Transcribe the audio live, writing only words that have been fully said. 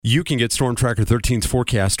You can get Storm Tracker 13's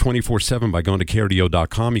forecast 24/7 by going to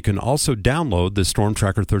KRDO.com. You can also download the Storm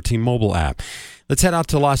Tracker 13 mobile app. Let's head out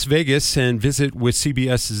to Las Vegas and visit with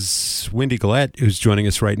CBS's Wendy Gillette, who's joining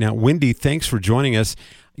us right now. Wendy, thanks for joining us.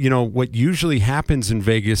 You know, what usually happens in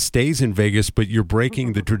Vegas stays in Vegas, but you're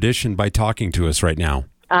breaking the tradition by talking to us right now.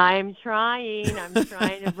 I'm trying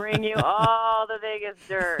to bring you all the Vegas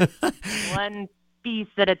dirt, one piece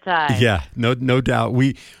at a time. Yeah, no doubt.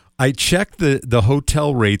 I checked the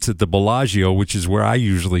hotel rates at the Bellagio, which is where I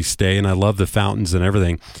usually stay, and I love the fountains and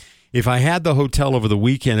everything. If I had the hotel over the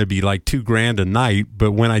weekend, it'd be like $2,000 a night.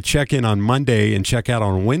 But when I check in on Monday and check out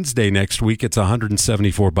on Wednesday next week, it's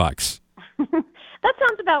 $174. That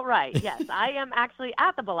sounds about right. Yes, I am actually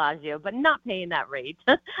at the Bellagio, but not paying that rate.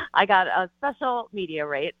 I got a special media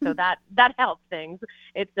rate, so that helps things.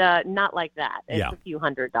 It's not like that. It's a few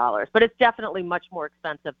 $100s, but it's definitely much more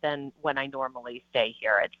expensive than when I normally stay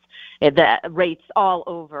here. The rates all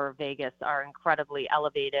over Vegas are incredibly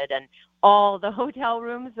elevated, and all the hotel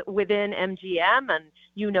rooms within MGM, and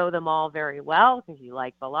you know them all very well because you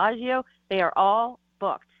like Bellagio, they are all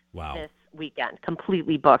booked. Wow. This weekend,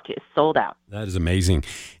 completely booked. It's sold out. That is amazing.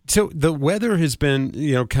 So the weather has been,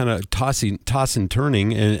 kind of toss and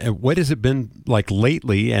turning. And what has it been like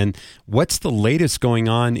lately? And what's the latest going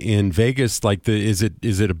on in Vegas? Like, is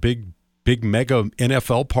it a big mega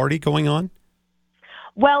NFL party going on?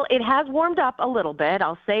 Well, it has warmed up a little bit,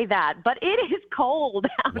 I'll say that, but it is cold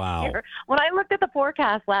out here. When I looked at the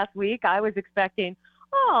forecast last week, I was expecting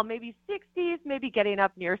maybe 60s, maybe getting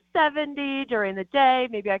up near 70 during the day.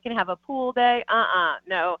 Maybe I can have a pool day.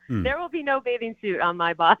 No. There will be no bathing suit on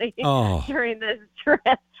my body during this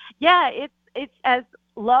trip. Yeah, it's as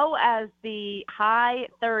low as the high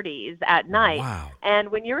 30s at night. Wow.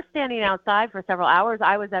 And when you're standing outside for several hours,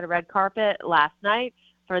 I was at a red carpet last night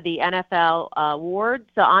for the NFL awards,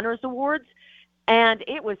 the honors awards, and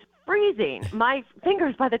it was freezing. My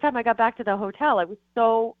fingers, by the time I got back to the hotel, it was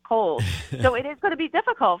so cold. So it is going to be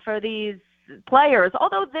difficult for these players,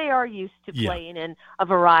 although they are used to playing in a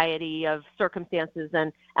variety of circumstances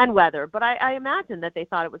and weather. But I imagine that they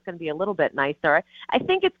thought it was going to be a little bit nicer. I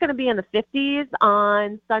think it's going to be in the 50s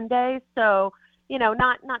on Sunday. So,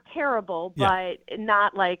 not terrible, but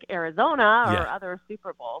not like Arizona or other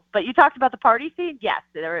Super Bowls. But you talked about the party scene. Yes,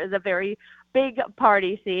 there is a very big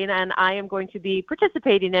party scene, and I am going to be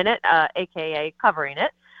participating in it, a.k.a. covering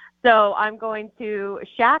it. So I'm going to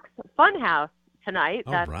Shaq's Funhouse tonight.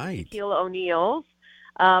 That's Shaquille O'Neal's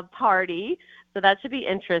party. So that should be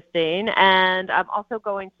interesting. And I'm also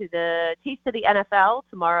going to the Taste of the NFL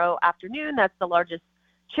tomorrow afternoon. That's the largest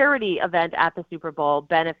charity event at the Super Bowl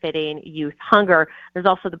benefiting youth hunger. There's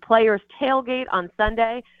also the Players Tailgate on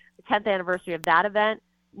Sunday, the 10th anniversary of that event.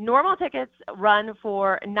 Normal tickets run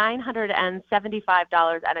for $975,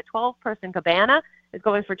 and a 12-person cabana is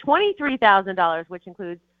going for $23,000, which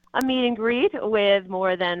includes a meet and greet with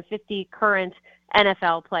more than 50 current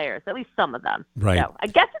NFL players, at least some of them. Right. So I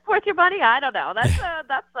guess it's worth your money. I don't know. That's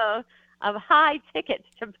a high ticket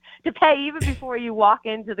to pay even before you walk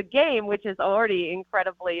into the game, which is already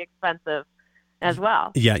incredibly expensive as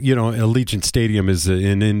well. Yeah, Allegiant Stadium is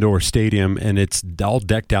an indoor stadium, and it's all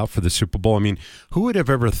decked out for the Super Bowl. I mean, who would have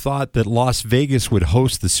ever thought that Las Vegas would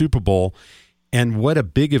host the Super Bowl, and what a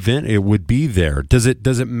big event it would be there? Does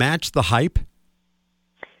it match the hype?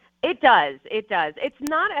 It does. It's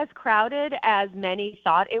not as crowded as many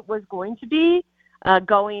thought it was going to be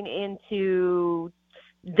going into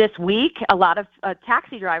this week. A lot of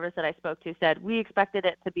taxi drivers that I spoke to said, we expected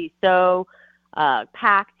it to be so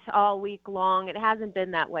packed all week long. It hasn't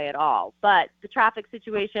been that way at all. But the traffic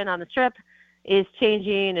situation on the Strip is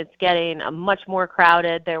changing. It's getting much more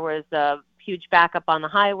crowded. There was a huge backup on the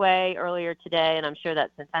highway earlier today, and I'm sure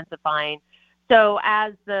that's intensifying. So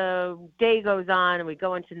as the day goes on and we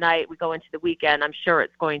go into night, we go into the weekend, I'm sure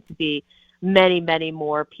it's going to be many, many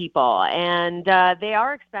more people. And they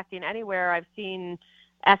are expecting anywhere, I've seen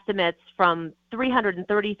estimates from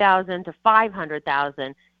 330,000 to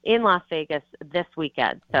 500,000 in Las Vegas this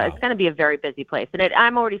weekend. So It's going to be a very busy place. And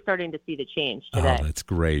I'm already starting to see the change today. Oh, that's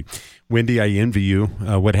great. Wendy, I envy you.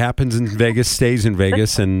 What happens in Vegas stays in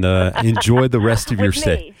Vegas, and enjoy the rest of your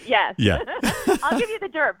stay. Yes. Yeah. I'll give you the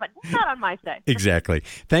dirt, but not on my stay. Exactly.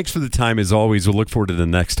 Thanks for the time, as always. We'll look forward to the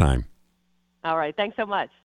next time. All right. Thanks so much.